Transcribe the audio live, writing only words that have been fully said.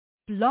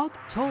Blog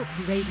Talk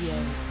Radio.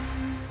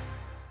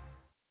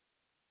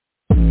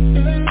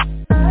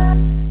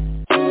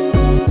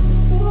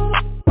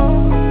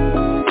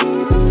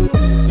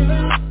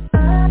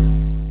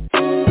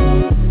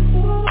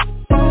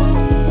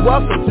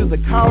 Welcome to the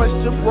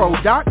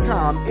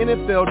College2Pro.com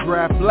NFL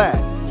Draft Blast,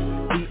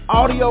 the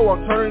audio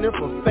alternative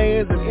for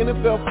fans and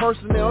NFL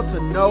personnel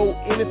to know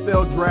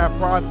NFL draft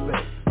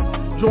prospects.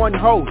 Join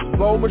host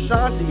Bo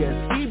Marchionte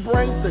as he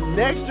brings the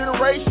next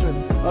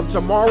generation of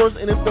tomorrow's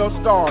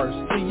NFL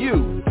stars to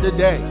you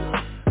today.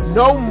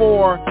 No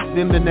more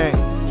than the name.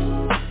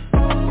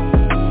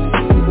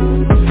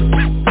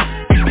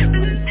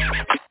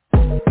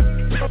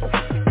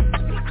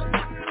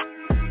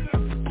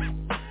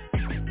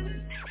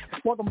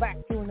 Welcome back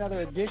to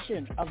another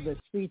edition of the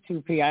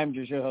C2P. I'm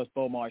just your host,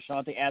 Bo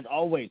Marchionte. As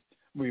always,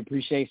 we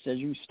appreciate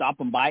you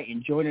stopping by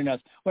and joining us.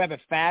 We have a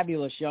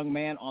fabulous young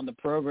man on the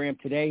program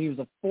today. He was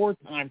a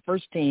four-time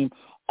first-team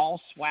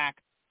all-SWAC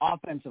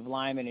offensive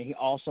lineman, and he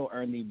also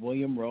earned the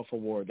William Roaf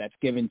Award. That's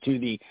given to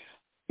the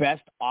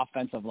best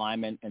offensive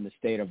lineman in the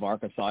state of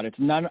Arkansas. And it's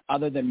none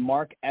other than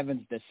Mark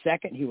Evans II.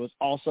 He was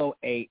also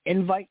an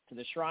invite to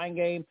the Shrine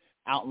Game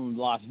out in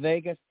Las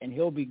Vegas, and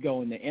he'll be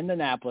going to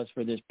Indianapolis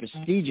for this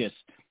prestigious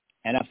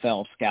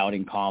NFL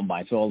Scouting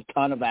Combine. So a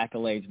ton of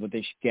accolades with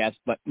this guest.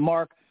 But,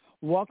 Mark,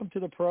 welcome to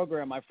the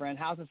program, my friend.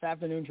 How's this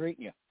afternoon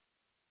treating you?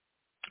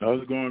 Oh,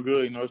 it's going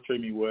good. It's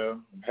treating me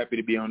well. I'm happy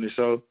to be on this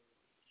show.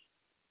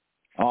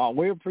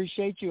 We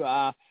appreciate you.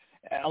 A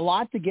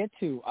lot to get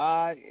to.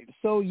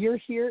 So you're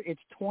here.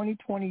 It's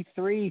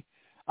 2023.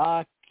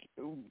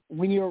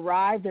 When you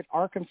arrived at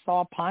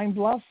Arkansas Pine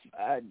Bluff,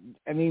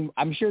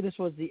 I'm sure this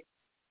was the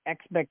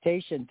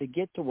expectation to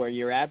get to where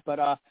you're at,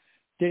 but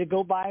did it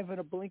go by with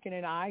a blink in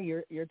an eye,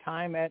 your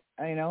time at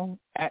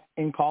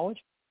in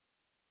college?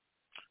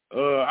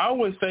 I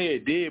would say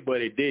it did,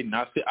 but it didn't.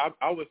 I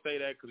would say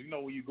that because,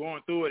 when you're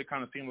going through it, it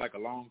kind of seemed like a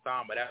long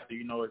time. But after,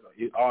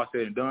 it's all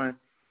said and done,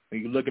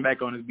 when you're looking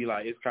back on it,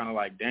 it's kind of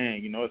like,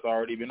 dang, it's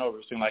already been over.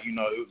 It seemed like, it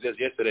was just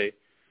yesterday.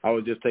 I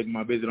was just taking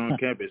my visit on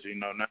campus,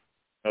 now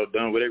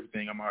done with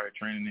everything. I'm out here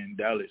training in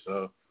Dallas.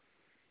 So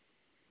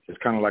it's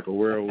kind of like a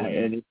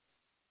whirlwind.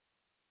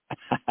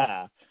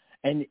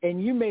 And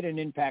you made an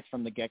impact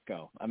from the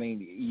get-go. I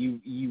mean,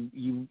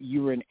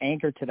 you were an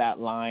anchor to that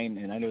line,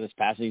 and I know this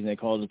past season they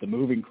called it the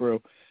moving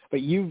crew,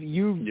 but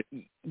you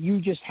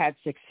just had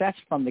success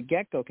from the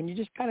get-go. Can you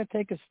just kind of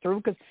take us through?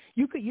 Because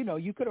you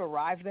could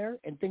arrive there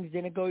and things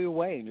didn't go your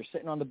way, and you're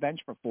sitting on the bench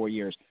for 4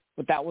 years.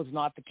 But that was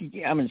not the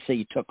key. I'm going to say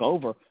you took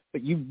over,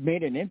 but you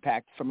made an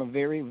impact from a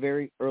very,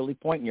 very early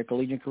point in your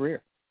collegiate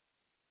career.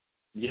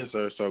 Yes,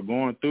 sir. So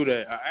going through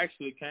that, I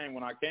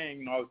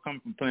was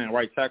coming from playing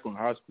right tackle in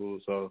high school,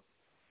 so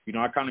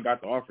I kind of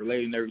got the offer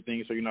late and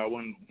everything, so, I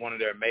wasn't one of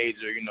their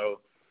major,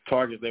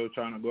 targets they were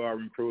trying to go out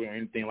and recruit or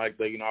anything like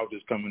that. I was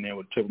just coming in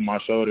with a chip on my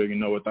shoulder,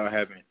 without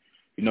having,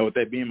 with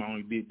that being my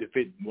only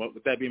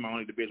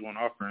Division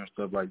I offer and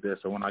stuff like that.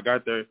 So when I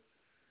got there,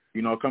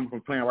 coming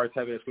from playing right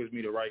tackle, that switched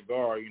me to right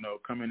guard.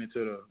 Coming into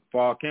the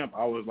fall camp,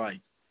 I was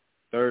like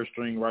third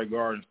string right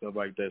guard and stuff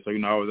like that. So,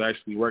 I was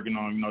actually working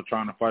on,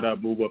 trying to fight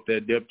out, move up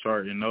that depth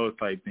chart and those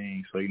type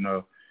things.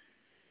 So,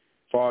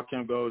 fall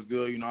camp goes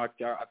good. I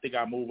think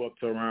I move up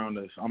to around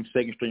I'm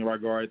second string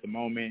right guard at the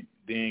moment.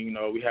 Then,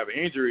 we have an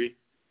injury.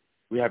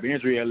 We have an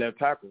injury at left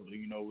tackle.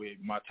 With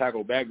my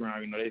tackle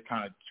background, they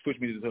kind of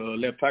switched me to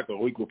left tackle a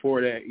week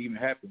before that even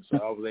happened. So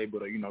I was able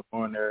to,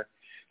 go in there.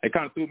 They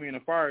kind of threw me in the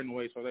fire in a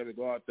way, so I was able to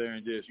go out there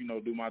and just,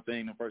 do my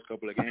thing the first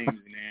couple of games. And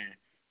then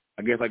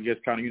I guess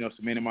kind of,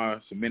 cemented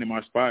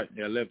my spot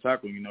at left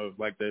tackle,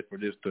 like that for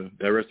just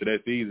the rest of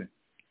that season.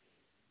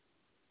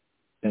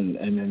 And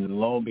then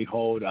lo and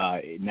behold,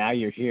 now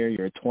you're here.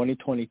 You're a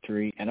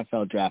 2023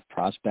 NFL draft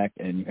prospect,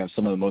 and you have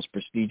some of the most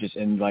prestigious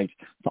invites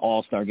to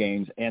All-Star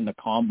games and the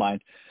Combine.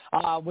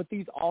 With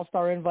these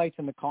All-Star invites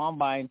and the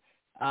Combine,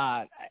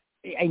 I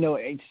know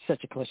it's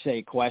such a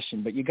cliche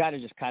question, but you got to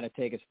just kind of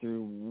take us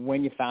through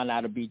when you found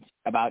out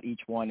about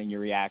each one and your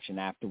reaction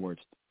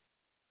afterwards.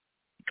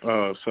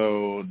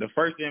 So the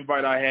first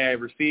invite I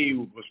had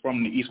received was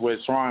from the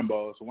East-West Shrine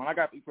Bowl. So when I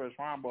got the East-West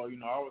Shrine Bowl,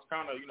 I was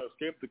kind of,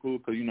 skeptical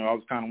because, I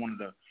was kind of one of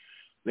the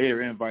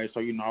later invites. So,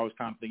 I was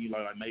kind of thinking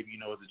like maybe,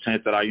 it's a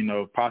chance that I,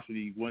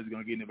 possibly wasn't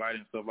going to get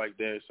invited and stuff like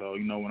that. So,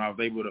 when I was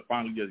able to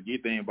finally just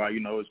get the invite,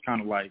 it's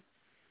kind of like,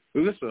 it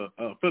was just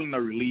a feeling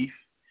of relief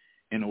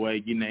in a way,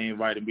 getting the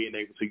invite and being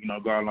able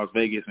to, go out in Las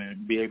Vegas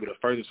and be able to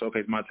further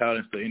showcase my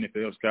talents to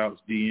NFL Scouts,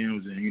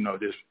 GMs,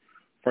 and, just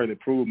further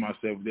prove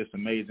myself. This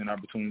amazing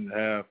opportunity to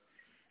have.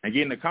 And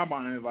getting the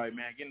Combine invite,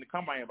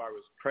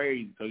 was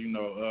crazy because,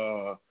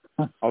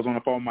 I was on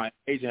the phone. My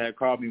agent had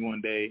called me one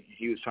day. And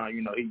he was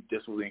trying, he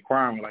just was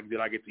inquiring, like, did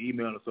I get the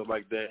email and stuff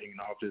like that? And,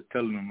 I was just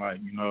telling him,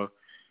 like, no,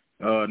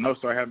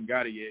 sir, I haven't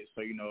got it yet.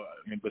 So,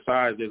 and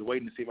besides just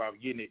waiting to see if I was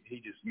getting it, he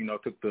just,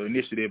 took the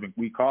initiative and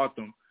we called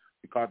them.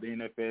 We called the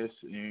NFS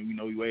and,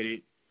 we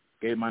waited,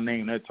 gave my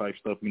name, that type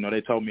stuff.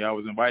 They told me I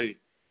was invited.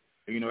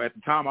 At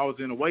the time I was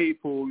in the wave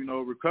pool,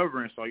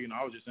 recovering. So, I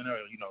was just in there,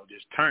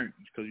 just turned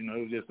because, it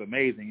was just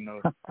amazing.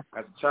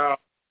 As a child,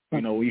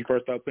 you know, when you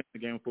first start playing the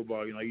game of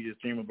football, you know, you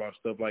just dream about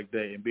stuff like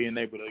that, and being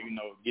able to, you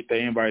know, get that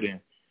invite and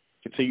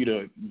continue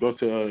to go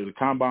to the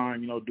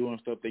combine, you know, doing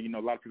stuff that, you know,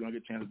 a lot of people don't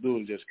get a chance to do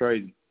is just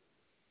crazy.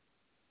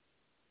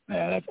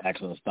 Yeah, that's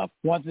excellent stuff.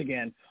 Once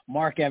again,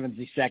 Mark Evans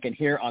II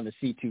here on the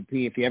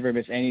C2P. If you ever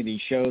miss any of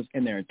these shows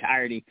in their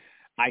entirety,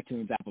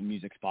 iTunes, Apple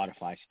Music,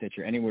 Spotify,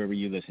 Stitcher, anywhere where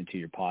you listen to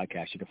your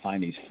podcast, you can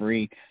find these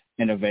free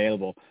and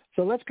available.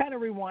 So let's kind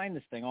of rewind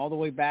this thing all the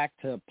way back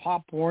to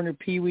Pop Warner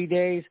Pee Wee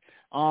days.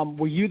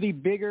 Were you the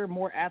bigger,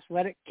 more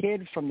athletic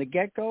kid from the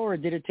get-go, or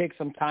did it take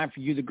some time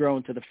for you to grow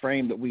into the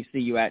frame that we see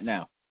you at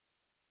now?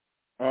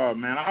 Oh,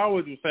 man, I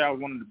always would say I was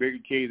one of the bigger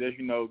kids. As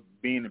you know,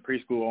 being in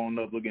preschool, on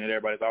up looking at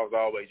everybody, I was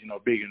always, you know,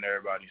 bigger than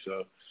everybody.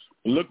 So,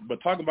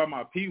 but talking about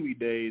my Pee Wee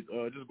days,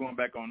 just going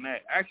back on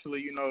that,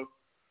 actually, you know,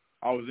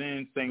 I was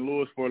in St.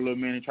 Louis for a little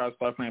minute, tried to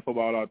start playing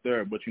football out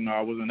there, but, you know,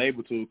 I wasn't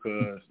able to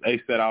because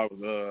they said I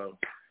was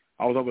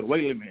over the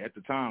weight limit at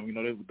the time. You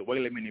know, the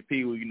weight limit in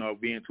Pee Wee, you know,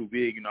 being too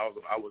big, you know,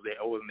 I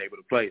wasn't able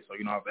to play. So,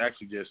 you know, I was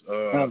actually just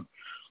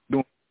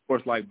doing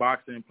sports like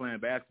boxing, playing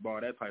basketball,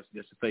 that type of stuff,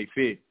 just to stay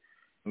fit.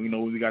 And, you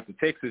know, when we got to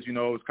Texas, you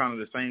know, it was kind of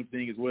the same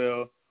thing as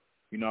well.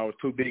 You know, I was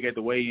too big at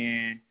the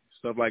weigh-in,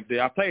 stuff like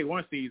that. I played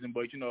one season,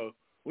 but, you know,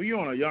 when you're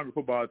on a younger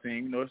football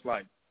team, you know, it's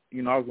like,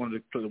 you know, I was one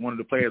of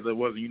the players that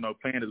wasn't, you know,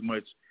 playing as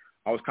much.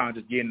 I was kind of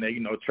just getting that, you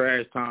know,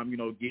 trash time, you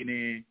know, getting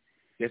in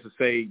just to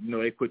say, you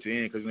know, they put you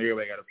in because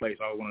everybody got to play.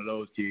 So I was one of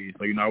those kids.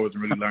 So, you know, I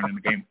wasn't really learning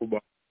the game of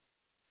football.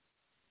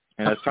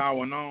 And as time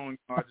went on, you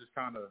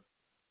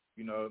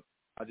know,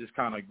 I just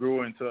kind of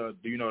grew into,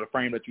 you know, the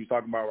frame that you're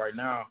talking about right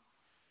now.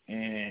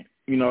 And,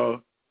 you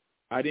know,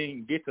 I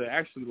didn't get to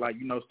actually, like,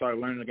 you know, start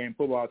learning the game of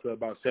football until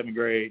about 7th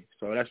grade.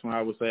 So that's when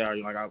I would say,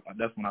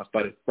 that's when I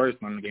started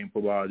first learning the game of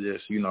football,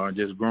 just, you know,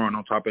 just growing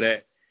on top of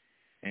that.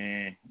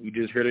 And we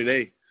just here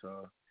today.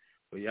 So,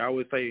 but, yeah, I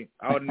would say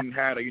I wouldn't even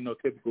have a, you know,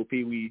 typical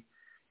Pee Wee,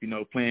 you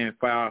know, playing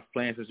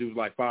since he was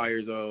like 5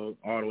 years old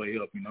all the way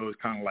up. You know,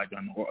 it's kind of like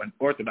an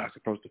orthodox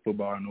approach to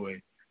football in a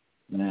way.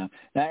 Yeah.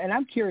 Now, and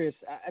I'm curious,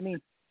 I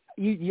mean,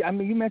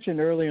 you mentioned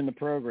earlier in the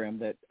program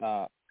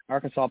that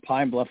Arkansas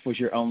Pine Bluff was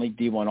your only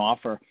D1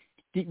 offer.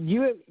 Did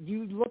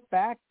you look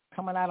back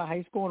coming out of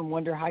high school and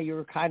wonder how you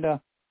were kind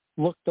of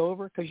looked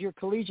over? Because your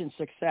collegiate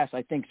success,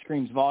 I think,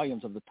 screams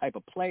volumes of the type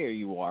of player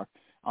you are.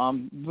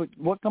 But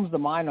what comes to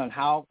mind on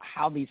how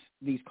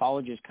these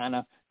colleges kind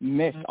of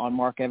missed on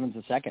Mark Evans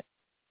II?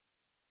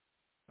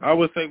 I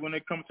would say when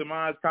it comes to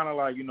mine, it's kind of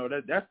like, you know,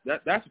 that's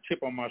a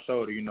chip on my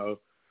shoulder. You know,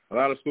 a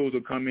lot of schools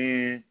would come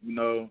in, you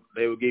know,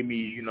 they would give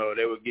me the, you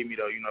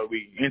know,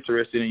 we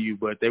interested in you,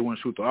 but they wouldn't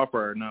shoot the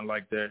offer or nothing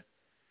like that.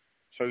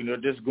 So, you know,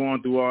 just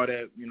going through all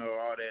that, you know,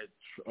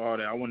 all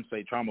that, I wouldn't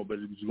say trauma, but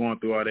just going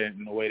through all that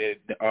in the way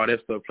that all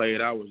that stuff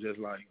played out was just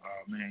like,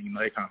 oh, man, you know,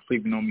 they kind of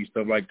sleeping on me,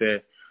 stuff like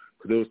that.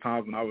 Because there was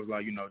times when I was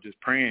like, you know, just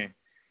praying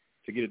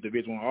to get a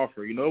Division I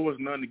offer. You know, it was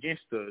nothing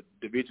against the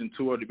Division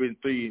II or Division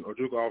III or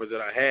JUCO offers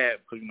that I had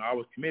because, you know, I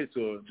was committed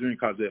to a junior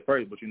college at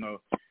first. But, you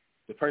know,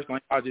 the first one,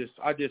 I just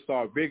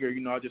saw it bigger.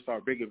 You know, I just saw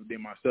it bigger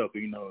than myself.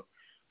 You know,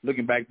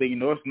 looking back then, you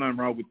know, there's nothing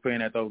wrong with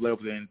playing at those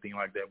levels or anything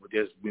like that. But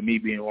just with me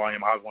being who I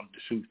am, I wanted to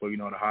shoot for, you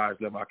know, the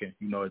highest level I can,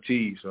 you know,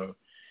 achieve. So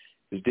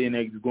just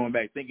then going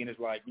back thinking, it's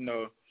like, you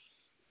know,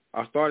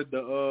 I started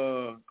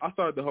the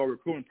whole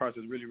recruiting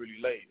process really,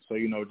 really late. So,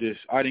 you know,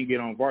 I didn't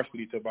get on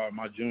varsity till about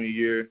my junior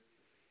year.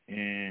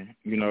 And,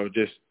 you know,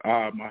 just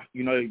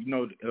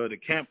the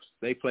camps,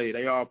 they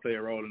all play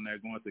a role in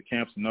that, going to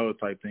camps and those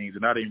type things.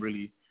 And I didn't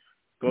really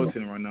go to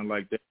them or nothing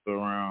like that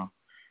around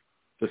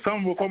the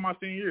summer before my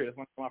senior year. That's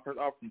when I first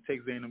offer from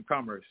Texas A&M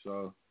Commerce.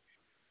 So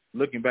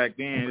looking back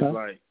then, It's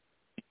like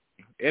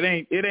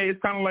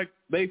it's kind of like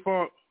they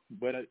fault,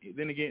 but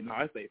then again, no,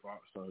 it's their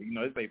fault. So, you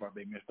know, it's their fault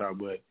they missed out.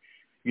 But,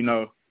 you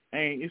know,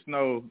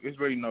 it's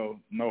really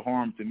no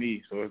harm to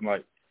me. So it's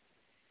like,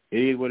 it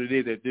is what it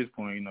is at this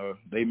point. You know,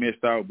 they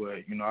missed out,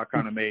 but, you know, I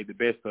kind of made the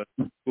best of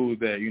the schools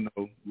that, you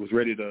know, was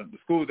ready to the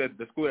school that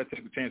took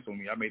a chance on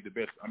me. I made the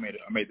best. I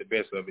made the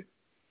best of it.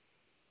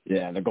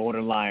 Yeah, the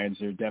Golden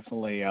Lions are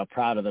definitely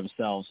proud of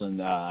themselves,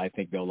 and I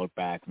think they'll look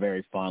back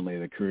very fondly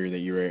at the career that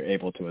you were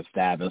able to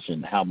establish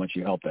and how much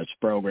you helped this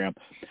program.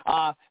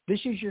 This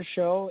is your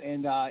show,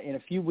 and in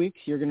a few weeks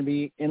you're going to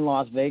be in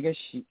Las Vegas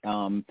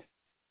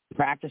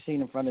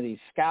practicing in front of these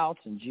scouts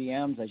and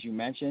GMs, as you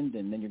mentioned,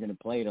 and then you're going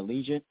to play at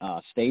Collegiate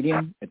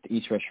Stadium at the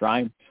East West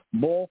Shrine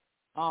Bowl.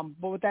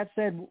 But with that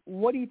said,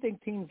 what do you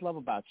think teams love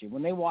about you?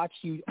 When they watch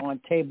you on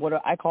tape,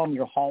 I call them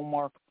your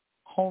hallmark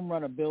home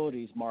run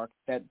abilities, Mark,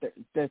 that's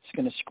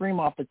going to scream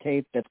off the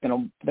tape, they're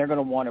going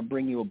to want to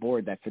bring you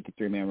aboard that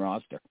 53-man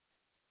roster?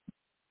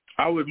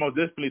 I would most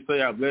definitely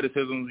say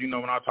athleticism. You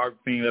know, when I talk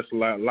to teams, that's a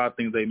lot of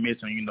things they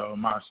mention. You know,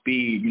 my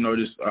speed, you know,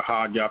 just how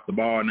I get off the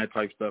ball and that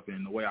type of stuff,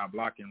 and the way I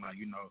block and, like,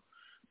 you know,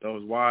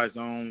 those wide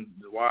zone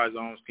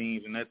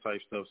schemes and that type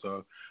of stuff.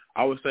 So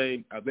I would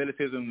say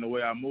athleticism and the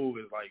way I move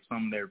is like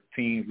something that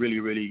teams really,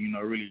 really, you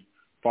know, really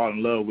fall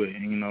in love with.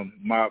 And, you know,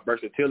 my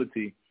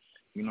versatility,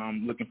 you know,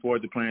 I'm looking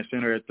forward to playing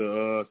center at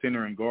the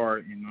center and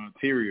guard and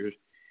interiors.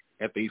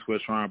 at the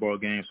East-West Shrine Bowl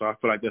game. So I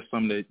feel like that's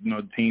something that,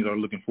 the teams are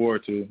looking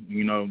forward to,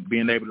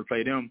 being able to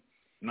play them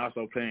and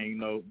also playing,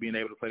 being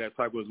able to play that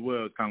type as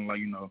well. It's kind of like,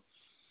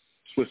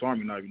 Swiss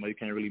Army knife. You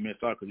can't really mess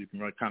up because you can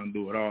really kind of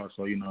do it all.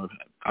 So,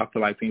 I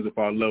feel like teams will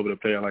fall in love with a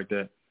player like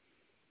that.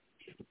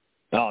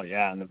 Oh,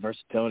 yeah, and the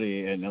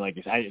versatility, and like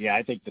you said,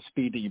 I think the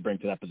speed that you bring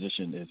to that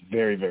position is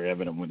very, very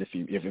evident.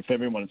 If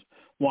everyone's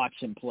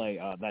watched him play,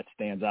 that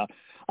stands out.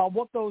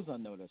 What goes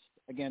unnoticed?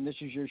 Again, this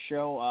is your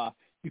show.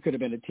 You could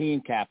have been a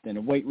team captain,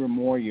 a weight room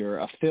warrior,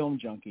 a film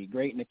junkie,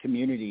 great in the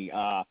community.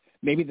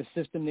 Maybe the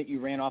system that you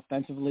ran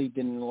offensively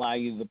didn't allow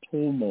you to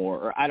pull more,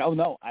 or I don't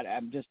know.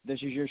 This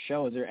is your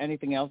show. Is there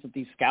anything else that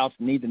these scouts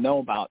need to know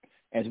about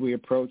as we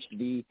approach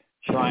the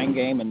Shrine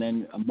game and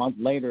then a month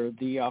later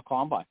the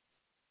Combine?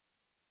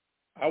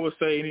 I would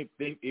say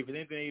if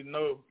anything,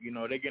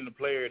 they're getting a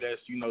player that's,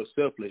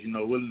 selfless,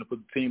 willing to put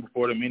the team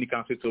before them in any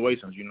kind of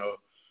situations,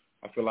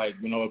 I feel like,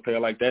 a player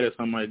like that is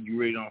somebody you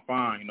really don't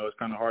find. It's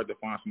kind of hard to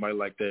find somebody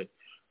like that,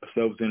 a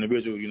selfless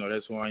individual.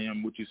 That's who I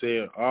am, what you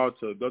said. All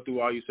to go through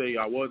all you say,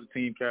 I was a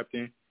team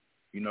captain.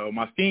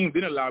 My scheme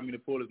didn't allow me to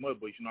pull as much,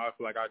 but, I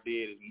feel like I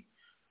did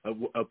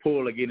a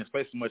pull again,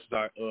 especially as much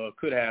as I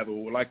could have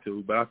or would like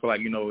to. But I feel like,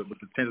 with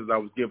the chances I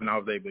was given, I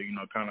was able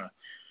to,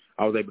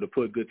 I was able to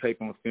put good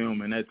tape on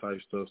film and that type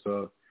of stuff.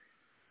 So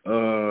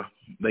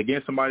they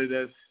get somebody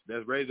that's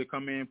ready to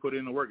come in, put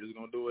in the work, is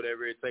gonna do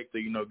whatever it takes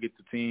to, get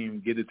the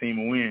team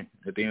a win.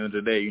 At the end of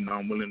the day,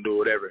 I'm willing to do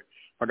whatever.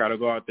 If I gotta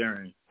go out there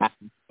and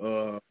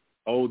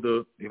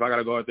if I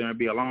gotta go out there and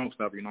be a long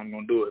snapper, I'm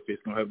gonna do it if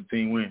it's gonna help the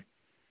team win.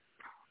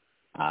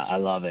 I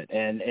love it.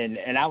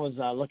 And I was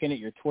looking at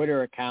your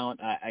Twitter account.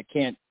 I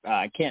can't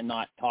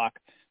not talk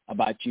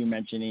about you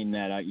mentioning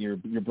that your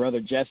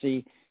brother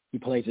Jesse, he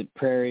plays at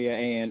Prairie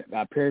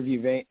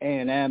View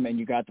A&M, and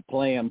you got to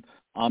play him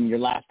your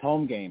last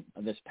home game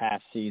of this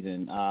past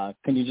season.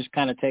 Can you just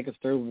kind of take us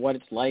through what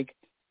it's like,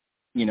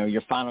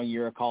 your final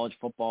year of college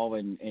football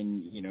and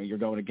you're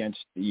going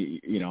against,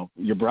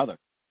 your brother?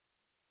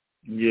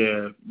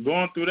 Yeah,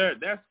 going through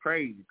that's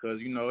crazy because,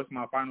 it's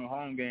my final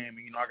home game,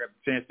 and, I got the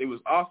chance. It was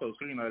also as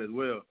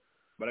well,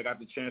 but I got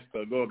the chance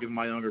to go against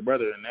my younger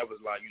brother, and that was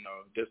like,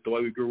 just the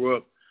way we grew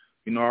up,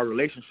 our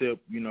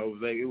relationship,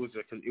 it was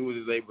just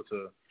able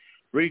to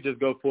really just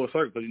go full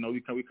circle because, we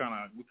kind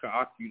of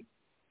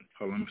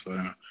hold on, let me slow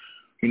down.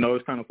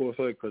 It's kind of full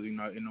circle because,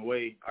 in a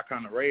way, I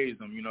kind of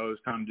raised him.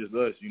 It's kind of just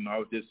us.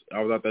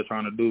 I was out there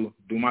trying to do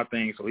my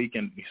thing so he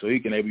can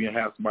able to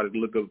have somebody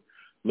to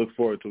look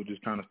forward to,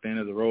 just kind of stand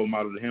as a role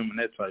model to him and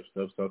that type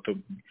of stuff. So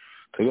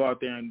to go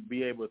out there and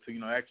be able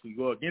to, actually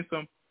go against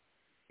him,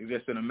 it's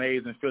just an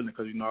amazing feeling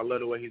because, I love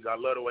the way he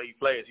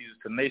plays. He's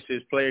a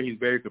tenacious player. He's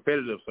very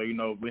competitive. So,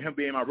 with him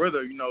being my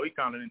brother, he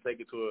kind of didn't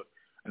take it to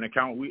an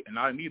account and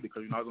I didn't either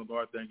because, I was going to go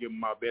out there and give him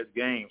my best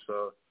game.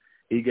 So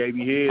he gave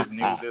me his, and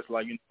it was just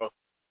like,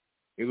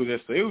 it was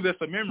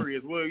just a memory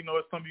as well.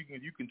 It's something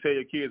you can tell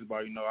your kids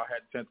about. I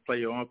had the chance to play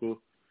your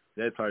uncle,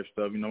 that type of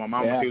stuff. My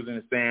mom, she was in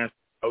the stands.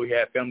 We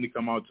had family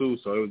come out too,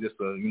 so it was just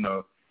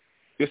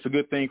just a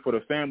good thing for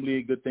the family,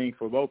 a good thing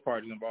for both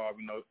parties involved.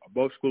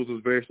 Both schools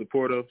was very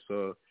supportive,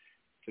 so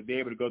to be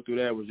able to go through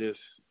that was just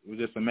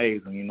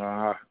amazing.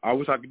 I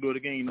wish I could do it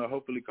again.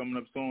 Hopefully coming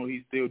up soon,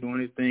 he's still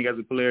doing his thing as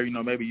a player.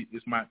 Maybe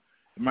it might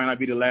not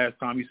be the last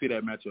time you see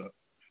that matchup.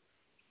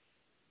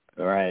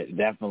 All right,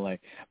 definitely.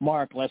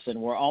 Mark, listen,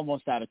 we're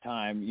almost out of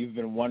time. You've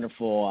been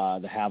wonderful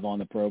to have on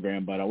the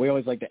program, but we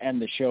always like to end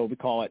the show. We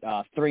call it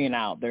 3 and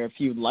Out. There are a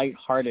few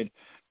lighthearted,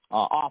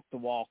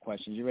 off-the-wall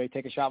questions. You ready to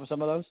take a shot with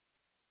some of those?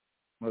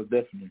 Most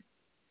definitely.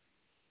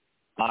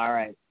 All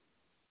right.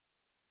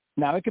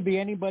 Now, it could be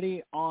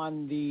anybody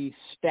on the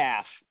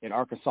staff at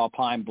Arkansas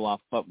Pine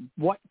Bluff, but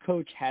what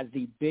coach has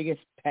the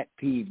biggest pet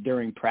peeve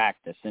during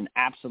practice, an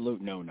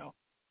absolute no-no?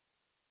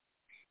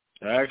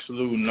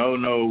 Absolute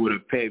no-no with a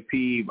pet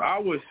peeve. I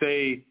would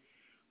say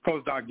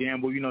Coach Doc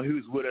Gamble, he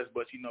was with us,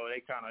 but,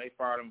 they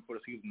fired him before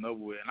the season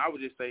over with. And I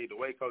would just say the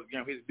way Coach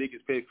Gamble, his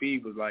biggest pet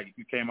peeve was like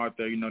you came out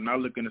there, not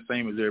looking the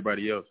same as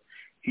everybody else.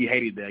 He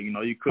hated that.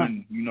 You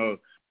couldn't,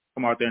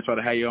 come out there and try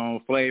to have your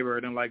own flavor or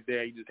anything like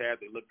that. You just had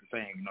to look the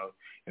same,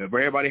 And if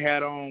everybody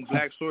had on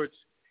black shorts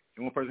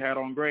and one person had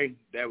on gray,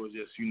 that was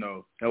just,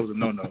 that was a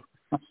no-no.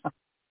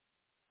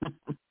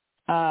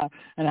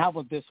 And how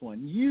about this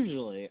one?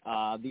 Usually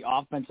the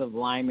offensive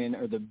linemen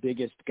are the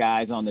biggest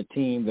guys on the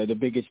team. They're the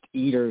biggest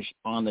eaters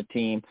on the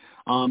team.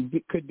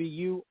 It could be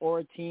you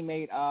or a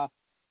teammate.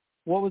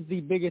 What was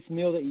the biggest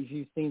meal that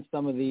you've seen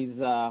some of these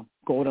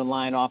Golden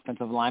Line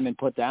offensive linemen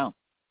put down?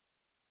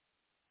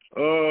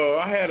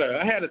 I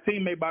had a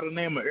teammate by the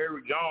name of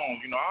Eric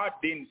Jones.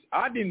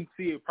 I didn't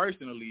see it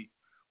personally,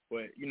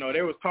 but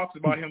there was talks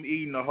about him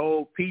eating a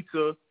whole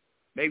pizza,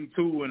 maybe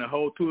two, and a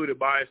whole two of it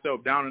by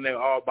itself, down in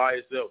there all by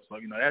itself. So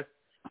that's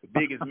the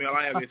biggest meal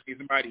I ever seen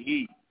somebody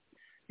eat.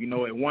 In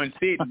one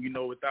sitting,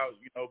 without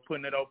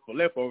putting it up for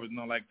leftovers and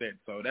nothing like that.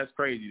 So that's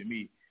crazy to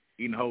me,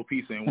 eating a whole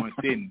pizza in one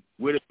sitting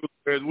with it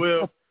as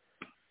well.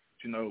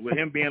 With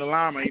him being a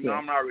lineman,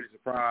 I'm not really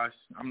surprised.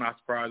 I'm not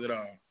surprised at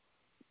all.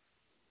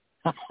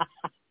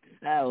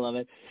 I love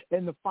it.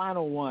 And the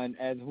final one,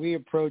 as we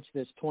approach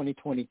this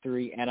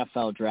 2023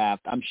 NFL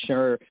draft, I'm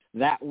sure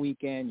that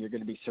weekend you're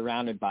going to be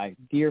surrounded by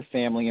dear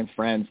family and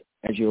friends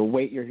as you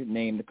await your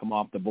name to come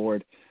off the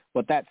board.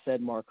 With that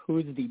said, Mark,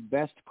 who's the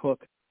best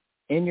cook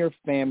in your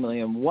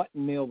family, and what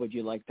meal would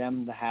you like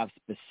them to have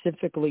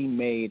specifically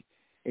made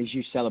as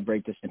you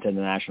celebrate this into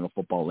the National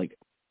Football League?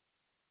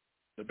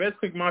 The best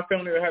cook in my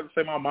family, I have to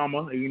say my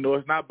mama. You know,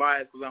 it's not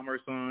biased because I'm her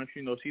son.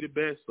 You know, she the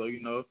best. So,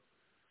 you know,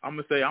 I'm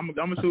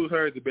gonna choose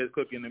her as the best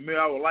cook. And the meal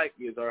I would like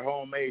is her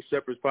homemade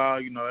shepherd's pie.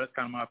 You know, that's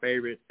kind of my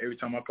favorite. Every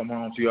time I come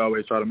home, she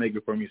always try to make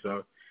it for me. So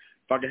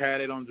if I could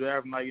have that on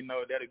draft night, you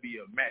know, that'd be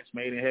a match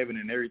made in heaven,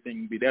 and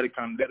everything would be that'd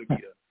be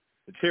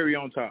the cherry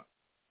on top.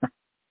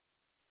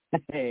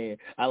 Hey,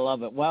 I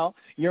love it. Well,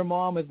 your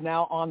mom is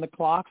now on the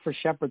clock for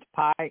shepherd's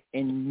pie,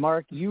 and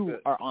Mark, you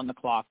are on the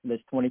clock for this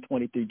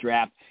 2023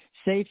 draft.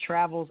 Safe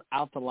travels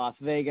out to Las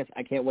Vegas.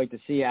 I can't wait to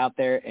see you out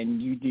there,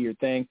 and you do your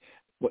thing.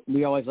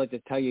 We always like to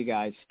tell you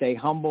guys, stay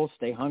humble,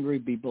 stay hungry,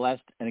 be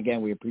blessed, and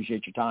again, we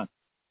appreciate your time.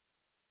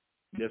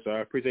 Yes, sir.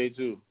 I appreciate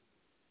you.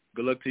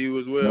 Good luck to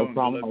you as well. No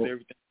problem. Good luck to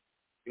everything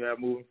you have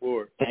moving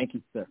forward. Thank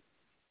you, sir.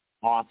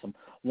 Awesome.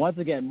 Once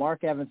again,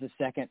 Mark Evans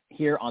II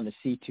here on the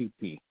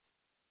C2P.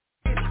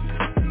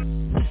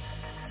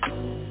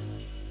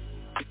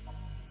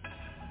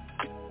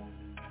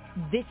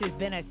 This has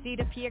been a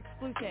C2P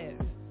exclusive.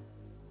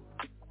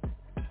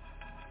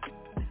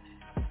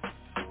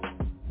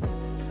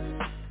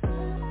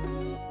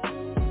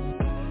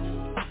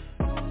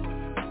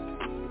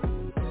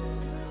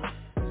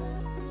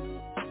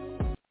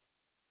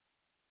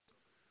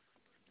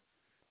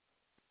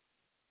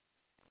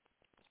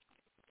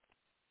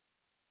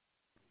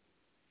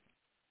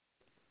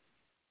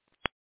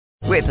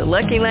 With the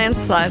Lucky Land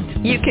Slots,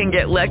 you can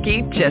get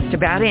lucky just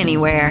about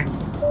anywhere.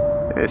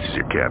 This is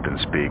your captain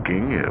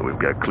speaking. We've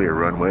got clear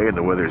runway and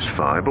the weather's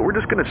fine, but we're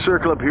just going to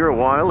circle up here a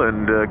while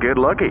and get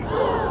lucky.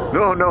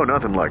 No,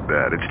 nothing like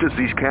that. It's just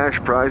these cash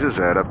prizes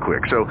add up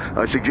quick. So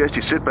I suggest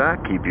you sit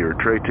back, keep your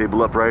tray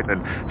table upright,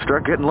 and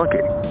start getting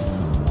lucky.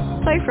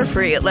 Play for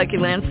free at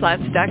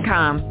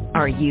LuckyLandSlots.com.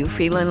 Are you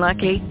feeling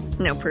lucky?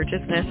 No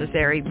purchase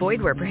necessary.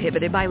 Void where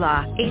prohibited by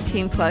law.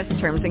 18+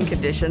 terms and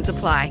conditions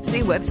apply.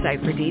 See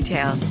website for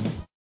details.